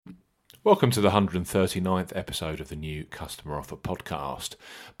Welcome to the 139th episode of the new Customer Offer podcast.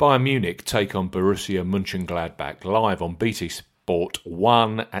 Bayern Munich take on Borussia Monchengladbach live on BT Sport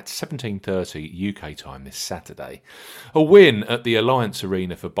 1 at 17:30 UK time this Saturday. A win at the Alliance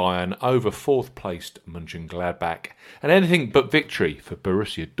Arena for Bayern over fourth-placed Monchengladbach, and anything but victory for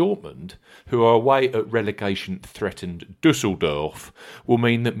Borussia Dortmund, who are away at relegation-threatened Düsseldorf, will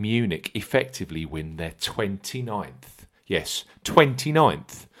mean that Munich effectively win their 29th, yes,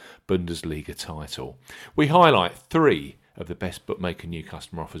 29th Bundesliga title. We highlight three of the best Bookmaker new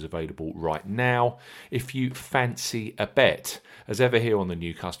customer offers available right now if you fancy a bet. As ever here on the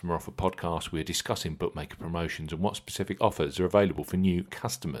new customer offer podcast, we're discussing Bookmaker promotions and what specific offers are available for new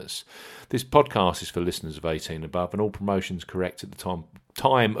customers. This podcast is for listeners of 18 and above, and all promotions correct at the time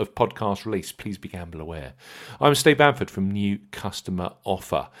of podcast release. Please be gamble aware. I'm Steve Bamford from New Customer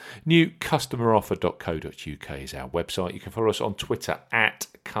Offer. newcustomeroffer.co.uk is our website. You can follow us on Twitter at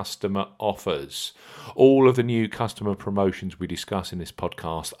Customer Offers. All of the new customer promotions we discuss in this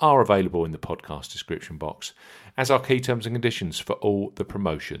podcast are available in the podcast description box, as are key terms and conditions for all the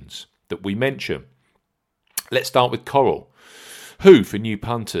promotions that we mention. Let's start with Coral, who for new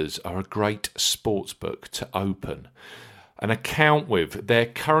punters are a great sportsbook to open an account with. Their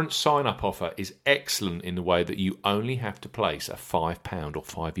current sign-up offer is excellent in the way that you only have to place a £5 or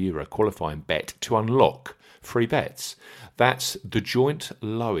 €5 qualifying bet to unlock free bets. That's the joint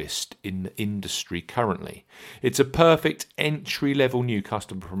lowest in the industry currently. It's a perfect entry-level new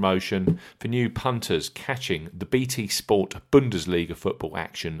customer promotion for new punters catching the BT Sport Bundesliga football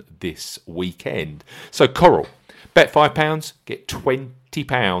action this weekend. So Coral, bet £5, get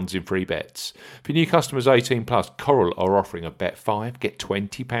 £20 in free bets. For new customers 18 plus, Coral are offering a bet £5, get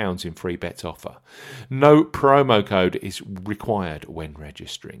 £20 in free bets offer. No promo code is required when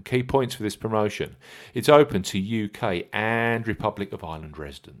registering. Key points for this promotion: it's open to UK and Republic of Ireland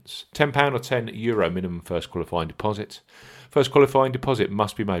residents. £10 or €10 minimum first qualifying deposit. First qualifying deposit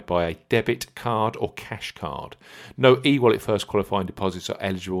must be made by a debit card or cash card. No e-wallet first qualifying deposits are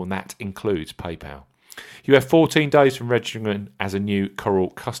eligible, and that includes PayPal. You have 14 days from registering as a new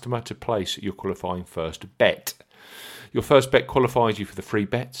Coral customer to place your qualifying first bet. Your first bet qualifies you for the free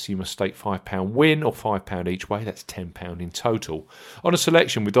bets. You must stake £5 win or £5 each way. That's £10 in total on a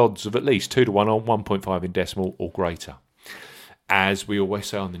selection with odds of at least 2 to 1 on 1.5 in decimal or greater. As we always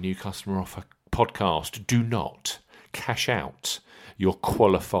say on the new customer offer podcast, do not cash out your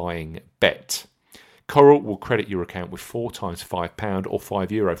qualifying bet. Coral will credit your account with 4 times £5 or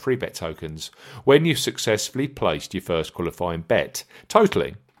 €5 free bet tokens when you've successfully placed your first qualifying bet,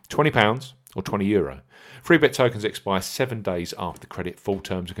 totaling £20 or €20. Free bet tokens expire 7 days after the credit. Full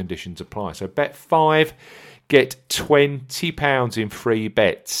terms and conditions apply. So bet £5, get £20 in free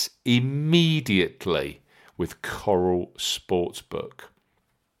bets immediately with Coral Sportsbook.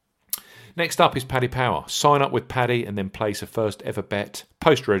 Next up is Paddy Power. Sign up with Paddy and then place a first ever bet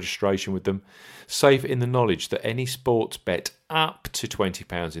post-registration with them. Safe in the knowledge that any sports bet up to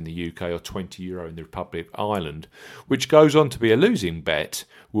 £20 in the UK or €20 in the Republic of Ireland, which goes on to be a losing bet,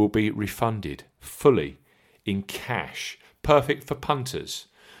 will be refunded fully in cash. Perfect for punters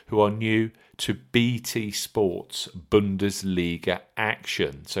who are new to BT Sports Bundesliga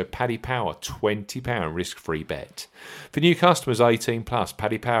action. So Paddy Power, £20 risk-free bet. For new customers 18 plus,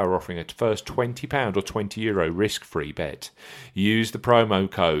 Paddy Power offering a first £20 or €20 risk-free bet. Use the promo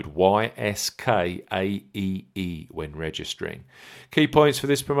code YSKAEE when registering. Key points for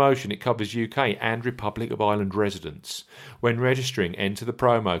this promotion: it covers UK and Republic of Ireland residents. When registering, enter the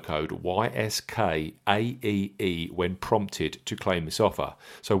promo code YSKAEE when prompted to claim this offer.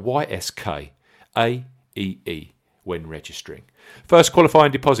 So YSKAEE when registering. First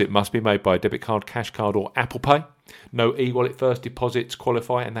qualifying deposit must be made by a debit card, cash card or Apple Pay. No e-wallet first deposits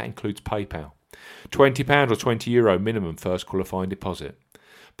qualify, and that includes PayPal. £20 or €20 minimum first qualifying deposit.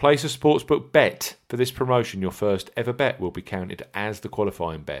 Place a sportsbook bet for this promotion. Your first ever bet will be counted as the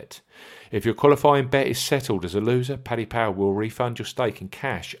qualifying bet. If your qualifying bet is settled as a loser, Paddy Power will refund your stake in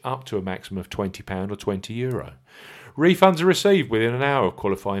cash up to a maximum of £20 or €20. Refunds are received within an hour of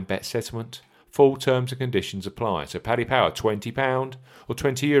qualifying bet settlement. Full terms and conditions apply. So Paddy Power, £20 or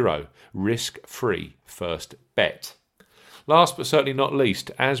 €20 risk-free first bet. Last but certainly not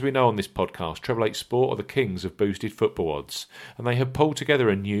least, as we know on this podcast, Treble 8 Sport are the kings of boosted football odds, and they have pulled together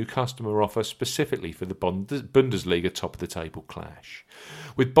a new customer offer specifically for the Bundesliga top-of-the-table clash.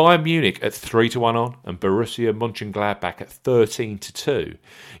 With Bayern Munich at 3 to 1 on and Borussia Monchengladbach at 13 to 2,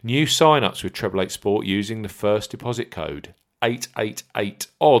 new sign-ups with Treble 8 Sport using the first deposit code 888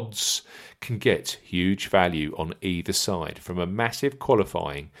 odds can get huge value on either side, from a massive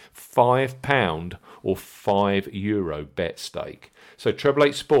qualifying £5 or €5 bet stake. So treble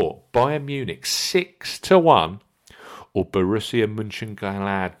 8 Sport, Bayern Munich 6-1 or Borussia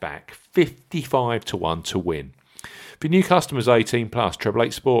Monchengladbach 55-1 to win. For new customers 18 plus, treble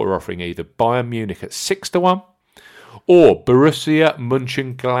 8 Sport are offering either Bayern Munich at 6-1 or Borussia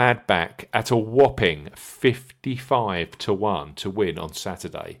Monchengladbach at a whopping 55-1 to win on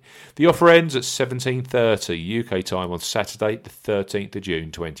Saturday. The offer ends at 17:30 UK time on Saturday, the 13th of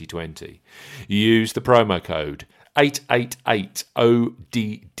June 2020. Use the promo code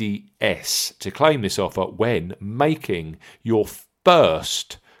 888ODDS to claim this offer when making your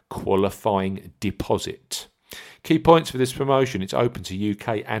first qualifying deposit. Key points for this promotion: it's open to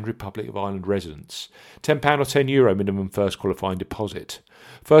UK and Republic of Ireland residents. £10 or €10 minimum first qualifying deposit.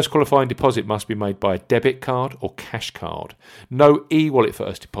 First qualifying deposit must be made by a debit card or cash card. No e-wallet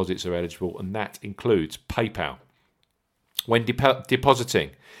first deposits are eligible, and that includes PayPal. When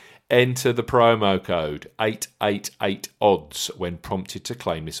depositing, enter the promo code 888ODDS when prompted to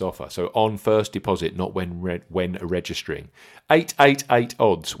claim this offer. So on first deposit, not when registering.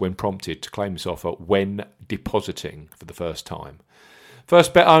 888ODDS when prompted to claim this offer when depositing for the first time.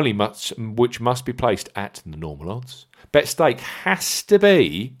 First bet only, which must be placed at the normal odds. Bet stake has to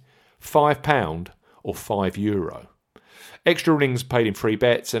be £5 or €5. Extra winnings paid in free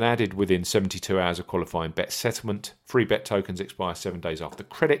bets and added within 72 hours of qualifying bet settlement. Free bet tokens expire 7 days after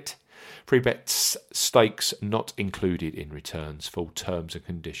credit. Free bet stakes not included in returns. Full terms and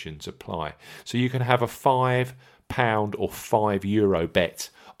conditions apply. So you can have a £5 or €5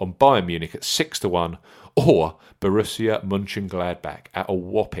 bet on Bayern Munich at 6-1 or Borussia Monchengladbach at a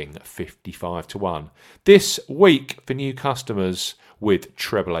whopping 55-1. This week for new customers with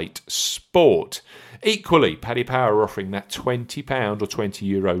treble 8 Sport. Equally, Paddy Power are offering that £20 or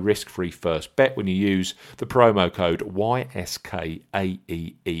 €20 risk-free first bet when you use the promo code YSKAEE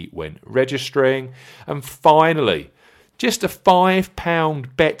when registering. And finally, just a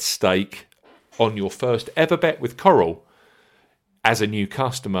 £5 bet stake on your first ever bet with Coral as a new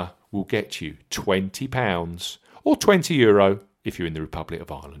customer will get you £20 or €20 if you're in the Republic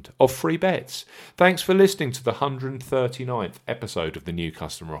of Ireland of free bets. Thanks for listening to the 139th episode of the New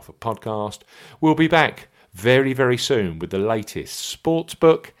Customer Offer podcast. We'll be back very, very soon with the latest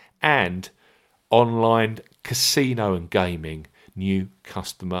sportsbook and online casino and gaming new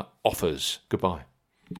customer offers. Goodbye.